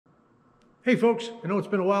Hey folks, I know it's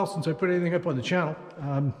been a while since I put anything up on the channel.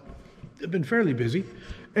 I've been fairly busy,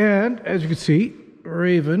 and as you can see,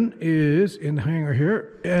 Raven is in the hangar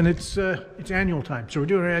here, and it's annual time, so we're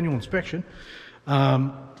doing an annual inspection.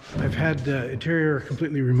 I've had the interior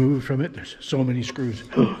completely removed from it. There's so many screws,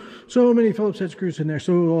 so many Phillips head screws in there,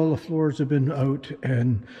 so all the floors have been out,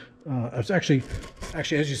 and it's actually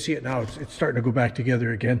as you see it now, it's starting to go back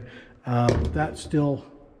together again. That's still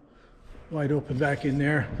wide open back in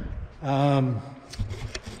there.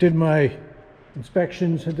 Did my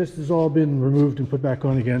inspections, and this has all been removed and put back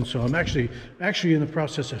on again, so I'm actually in the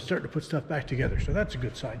process of starting to put stuff back together, so that's a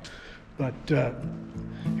good sign. But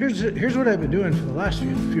here's what I've been doing for the last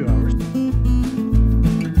few hours.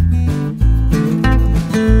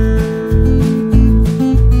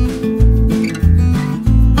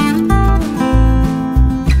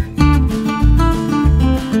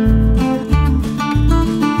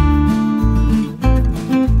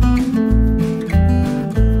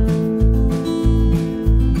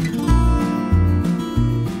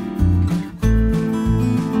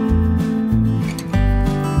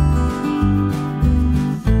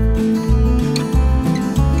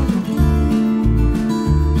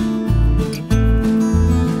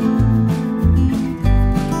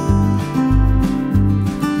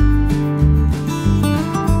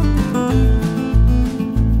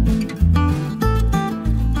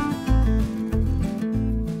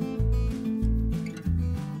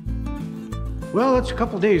 Well, that's a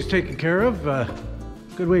couple days taken care of.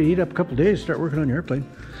 Good way to eat up a couple days, start working on your airplane.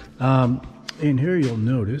 In here you'll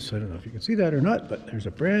notice, I don't know if you can see that or not, but there's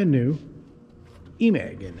a brand new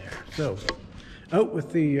e-mag in there. So out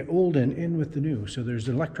with the old and in with the new. So there's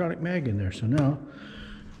an electronic mag in there. So now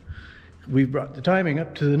we've brought the timing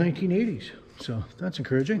up to the 1980s. So that's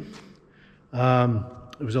encouraging.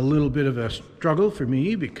 It was a little bit of a struggle for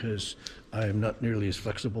me because I'm not nearly as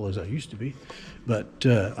flexible as I used to be, but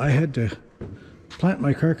I had to plant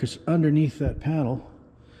my carcass underneath that panel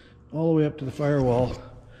all the way up to the firewall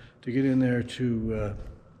to get in there to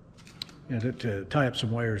tie up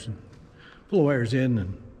some wires and pull the wires in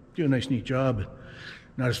and do a nice neat job.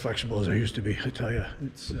 Not as flexible as I used to be, I tell you.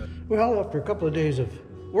 It's well, after a couple of days of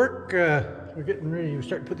work, we're getting ready. We're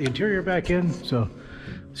starting to put the interior back in. So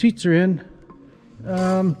seats are in,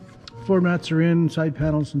 floor mats are in, side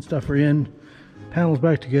panels and stuff are in, panels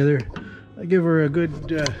back together. I give her a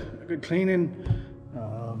good cleaning.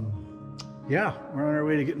 Yeah, we're on our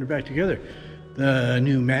way to getting her back together. The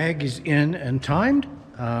new mag is in and timed.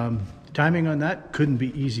 Timing on that couldn't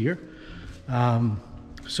be easier.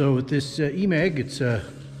 So with this e-mag, it's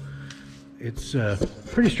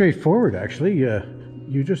pretty straightforward actually.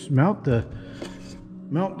 You just mount the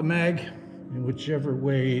mag in whichever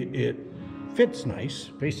way it fits nice,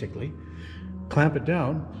 basically. Clamp it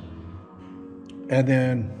down, and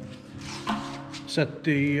then set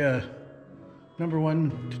the number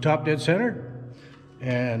one to top dead center,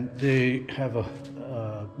 and they have a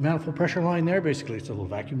manifold pressure line there. Basically it's a little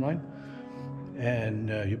vacuum line, and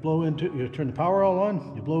you turn the power all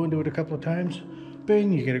on, you blow into it a couple of times,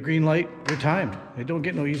 bing, you get a green light, you're timed. It don't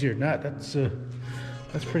get no easier than that. That's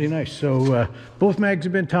pretty nice. So both mags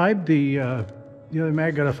have been timed. The other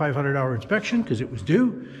mag got a 500-hour inspection because it was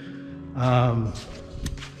due.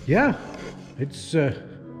 Yeah, it's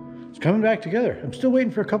coming back together. I'm still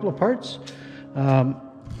waiting for a couple of parts.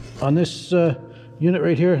 On this unit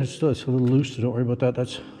right here, it's a little loose, so don't worry about that.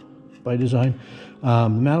 That's by design. The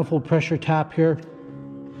manifold pressure tap here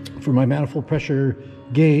for my manifold pressure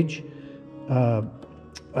gauge.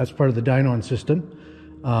 That's part of the Dynon system.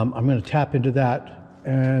 I'm going to tap into that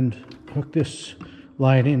and hook this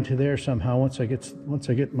line into there somehow. Once I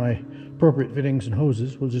get my appropriate fittings and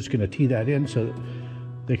hoses, we're just going to tee that in so that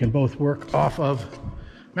they can both work off of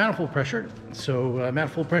manifold pressure. So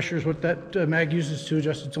manifold pressure is what that mag uses to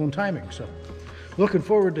adjust its own timing. So looking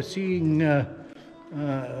forward to seeing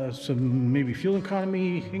some maybe fuel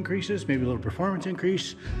economy increases, maybe a little performance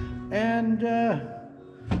increase, and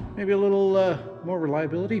maybe a little more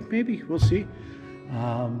reliability, maybe. We'll see.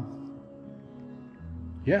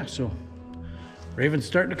 Yeah, so Raven's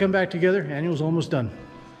starting to come back together. Annual's almost done.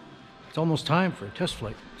 It's almost time for a test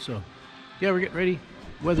flight. So yeah, we're getting ready.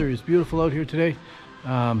 Weather is beautiful out here today.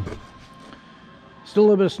 Still a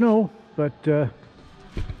little bit of snow, but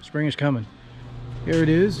spring is coming. Here it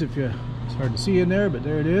is. It's hard to see in there, but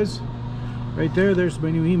there it is. Right there, there's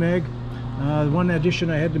my new e-mag. The one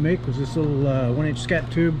addition I had to make was this little 1-inch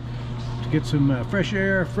scat tube to get some fresh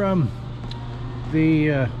air from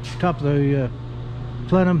the top of the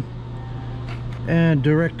plenum and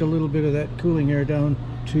direct a little bit of that cooling air down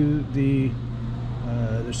to the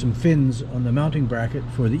there's some fins on the mounting bracket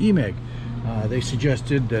for the e-mag. They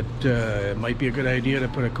suggested that it might be a good idea to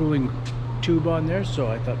put a cooling tube on there, so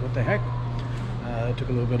I thought, what the heck. It took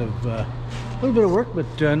a little bit of work, but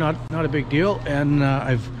not a big deal. And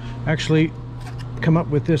I've actually come up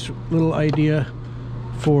with this little idea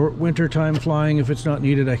for wintertime flying. If it's not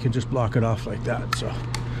needed, I can just block it off like that.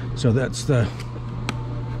 So that's the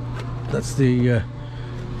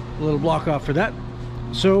little block off for that.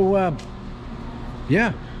 So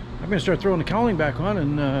yeah, I'm gonna start throwing the cowling back on,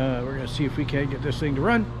 and we're gonna see if we can get this thing to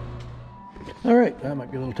run. All right, that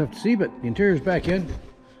might be a little tough to see, but the interior's back in.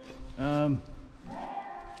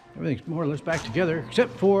 Everything's more or less back together,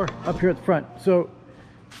 except for up here at the front. So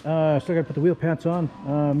still gotta put the wheel pants on.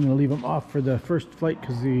 I'm gonna leave them off for the first flight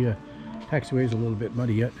because the taxiway is a little bit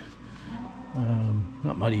muddy yet.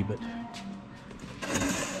 Not muddy, but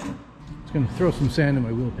it's gonna throw some sand in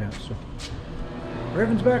my wheel pants. So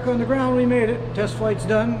everything's back on the ground. We made it. Test flight's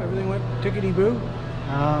done. Everything went tickety-boo.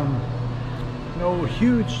 No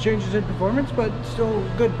huge changes in performance, but still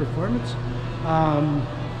good performance.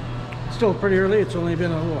 Still pretty early. It's only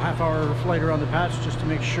been a little half-hour flight around the patch just to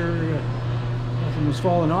make sure nothing was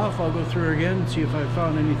falling off. I'll go through again and see if I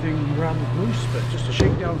found anything around the loose, but just a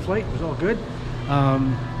shakedown flight. It was all good. I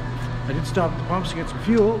did stop at the pumps to get some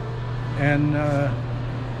fuel, and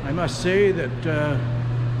I must say that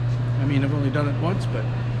I mean, I've only done it once, but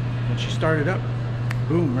when she started up,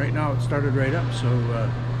 boom, right now it started right up. So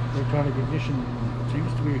electronic ignition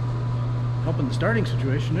seems to be helping the starting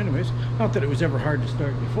situation anyways. Not that it was ever hard to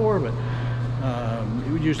start before, but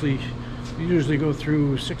it would usually go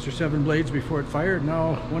through 6 or 7 blades before it fired.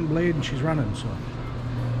 Now one blade and she's running, so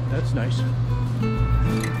that's nice.